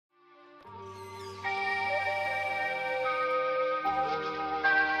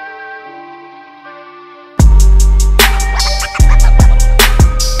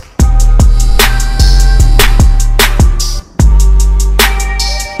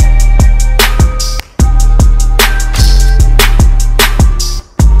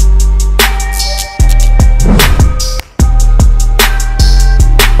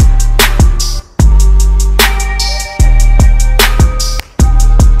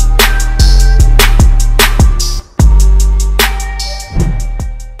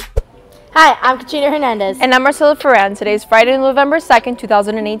Hi, I'm Katrina Hernandez. And I'm Marcela Ferran. Today is Friday, November 2nd,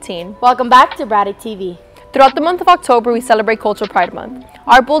 2018. Welcome back to Braddock TV. Throughout the month of October, we celebrate Cultural Pride Month.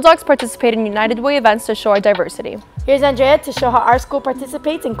 Our Bulldogs participate in United Way events to show our diversity. Here's Andrea to show how our school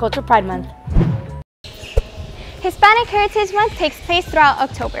participates in Cultural Pride Month. Hispanic Heritage Month takes place throughout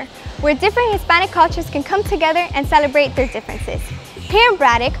October, where different Hispanic cultures can come together and celebrate their differences. Here in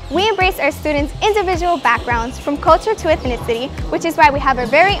Braddock, we embrace our students' individual backgrounds from culture to ethnicity, which is why we have our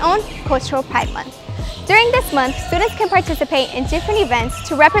very own Cultural Pride Month. During this month, students can participate in different events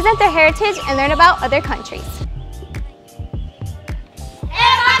to represent their heritage and learn about other countries.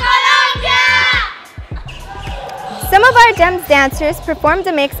 Some of our GEMS dancers performed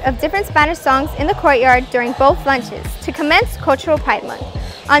a mix of different Spanish songs in the courtyard during both lunches to commence Cultural Pride Month.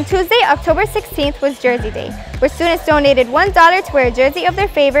 On Tuesday, October 16th was Jersey Day, where students donated $1 to wear a jersey of their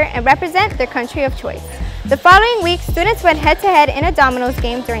favorite and represent their country of choice. The following week, students went head-to-head in a dominoes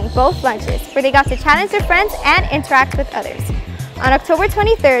game during both lunches, where they got to challenge their friends and interact with others. On October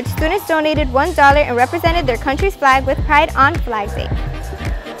 23rd, students donated $1 and represented their country's flag with pride on Flag Day.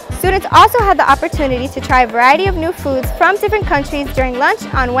 Students also had the opportunity to try a variety of new foods from different countries during lunch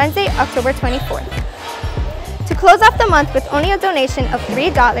on Wednesday, October 24th. To close off the month with only a donation of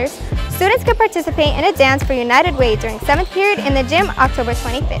 $3, students could participate in a dance for United Way during 7th period in the gym October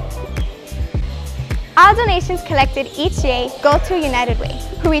 25th. All donations collected each day go to United Way,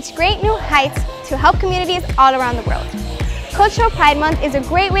 who reach great new heights to help communities all around the world. Cultural Pride Month is a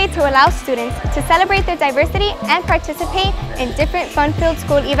great way to allow students to celebrate their diversity and participate in different fun-filled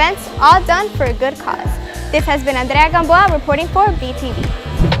school events, all done for a good cause. This has been Andrea Gamboa reporting for BTV.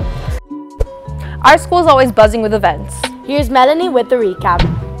 Our school is always buzzing with events. Here's Melanie with the recap.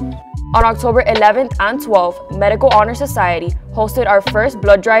 On October 11th and 12th, Medical Honor Society hosted our first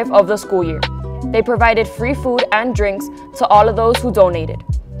blood drive of the school year. They provided free food and drinks to all of those who donated.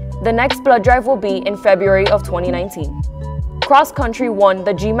 The next blood drive will be in February of 2019. Cross Country won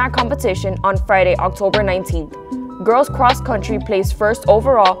the GMAC competition on Friday, October 19th. Girls Cross Country placed first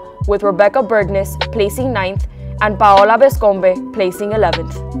overall, with Rebecca Bergnes placing 9th and Paola Bescombe placing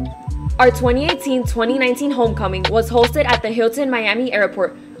 11th. Our 2018-2019 homecoming was hosted at the Hilton Miami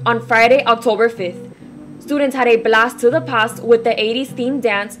Airport on Friday, October 5th. Students had a blast to the past with the 80s themed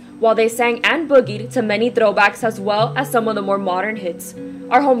dance while they sang and boogied to many throwbacks as well as some of the more modern hits.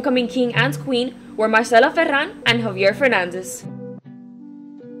 Our homecoming king and queen were Marcela Ferran and Javier Fernandez.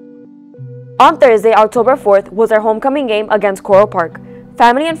 On Thursday, October 4th was our homecoming game against Coral Park.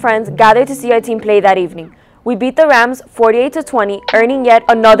 Family and friends gathered to see our team play that evening. We beat the Rams 48-20, earning yet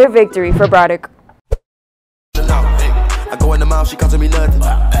another victory for Braddock. I go in the mouth, she comes to me nothing.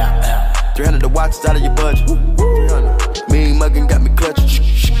 300 the watch out of your budget. 300. Mean muggin' got me clutching.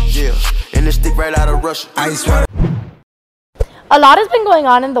 Yeah, and this stick right out of Russia. A lot has been going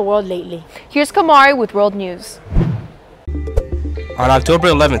on in the world lately. Here's Kamari with World News. On October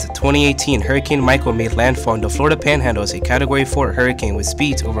 11th, 2018, Hurricane Michael made landfall in the Florida Panhandle as a Category 4 hurricane with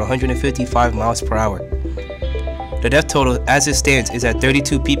speeds over 155 miles per hour. The death total as it stands is at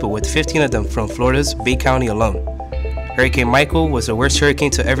 32 people, with 15 of them from Florida's Bay County alone. Hurricane Michael was the worst hurricane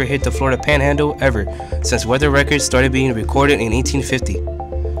to ever hit the Florida Panhandle ever since weather records started being recorded in 1850.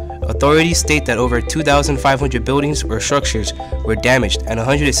 Authorities state that over 2,500 buildings or structures were damaged and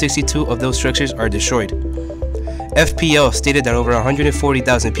 162 of those structures are destroyed. FPL stated that over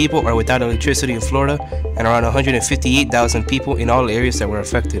 140,000 people are without electricity in Florida and around 158,000 people in all areas that were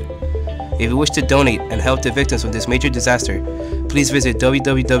affected. If you wish to donate and help the victims of this major disaster, please visit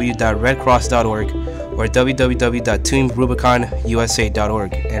www.redcross.org or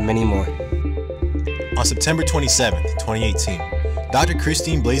www.teamrubiconusa.org and many more. On September 27, 2018, Dr.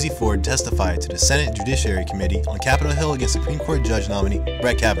 Christine Blasey Ford testified to the Senate Judiciary Committee on Capitol Hill against Supreme Court Judge nominee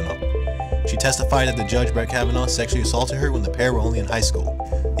Brett Kavanaugh. She testified that the judge, Brett Kavanaugh, sexually assaulted her when the pair were only in high school.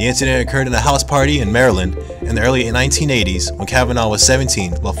 The incident occurred in a house party in Maryland in the early 1980s when Kavanaugh was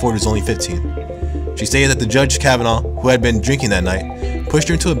 17 while Ford was only 15. She stated that the Judge Kavanaugh, who had been drinking that night, pushed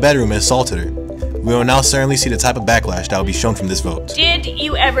her into a bedroom and assaulted her. We will now certainly see the type of backlash that will be shown from this vote. Did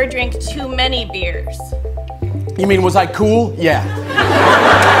you ever drink too many beers? You mean, was I cool? Yeah.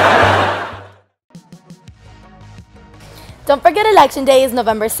 Don't forget Election Day is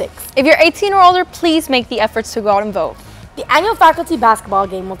November 6th. If you're 18 or older, please make the efforts to go out and vote. The annual faculty basketball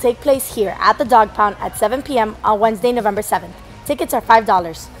game will take place here at the Dog Pound at 7 p.m. on Wednesday, November 7th. Tickets are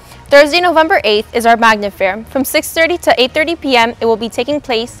 $5. Thursday, November 8th is our Magnet Fair. From 6:30 to 8:30 p.m., it will be taking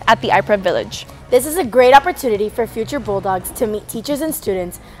place at the iPrep Village. This is a great opportunity for future Bulldogs to meet teachers and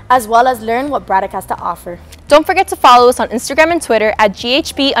students, as well as learn what Braddock has to offer. Don't forget to follow us on Instagram and Twitter at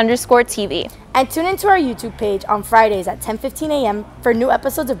GHB_TV. And tune into our YouTube page on Fridays at 10:15 a.m. for new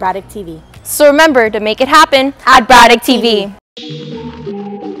episodes of Braddock TV. So remember to make it happen at Braddock TV.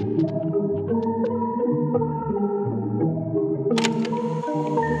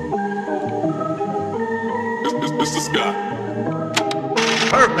 It's the sky.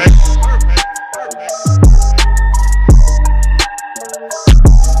 Perfect.